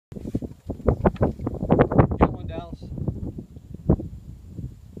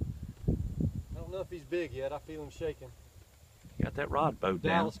big yet. I feel him shaking. You got that rod bowed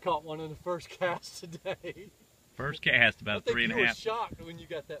down. Dallas caught one in the first cast today. First cast, about 3.5. You were shocked when you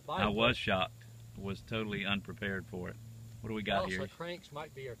got that bite. I was shocked. Was totally unprepared for it. What do we got here? Cranks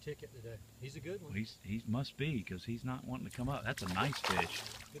might be our ticket today. He's a good one. Well, he must be, because he's not wanting to come up. That's a nice fish.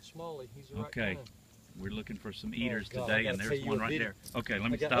 Good smallie. He's the right Okay. kind. We're looking for some eaters God, today, and there's one right there. Okay, let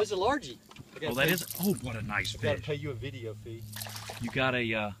me stop. There's a largie. Oh, that is. Oh, what a nice I've got to fish. pay you a video fee. You got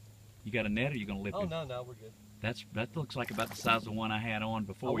a net, or you gonna lip him? Oh no, we're good. That looks like about the size of the one I had on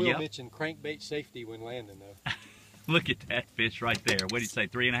before. I will mention crankbait safety when landing though. Look at that fish right there. What did you say,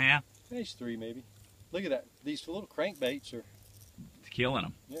 3.5? It's 3 maybe. Look at that. These little crankbaits are Killing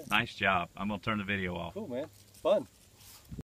them. Yeah. Nice job. I'm gonna turn the video off. Cool, man. Fun.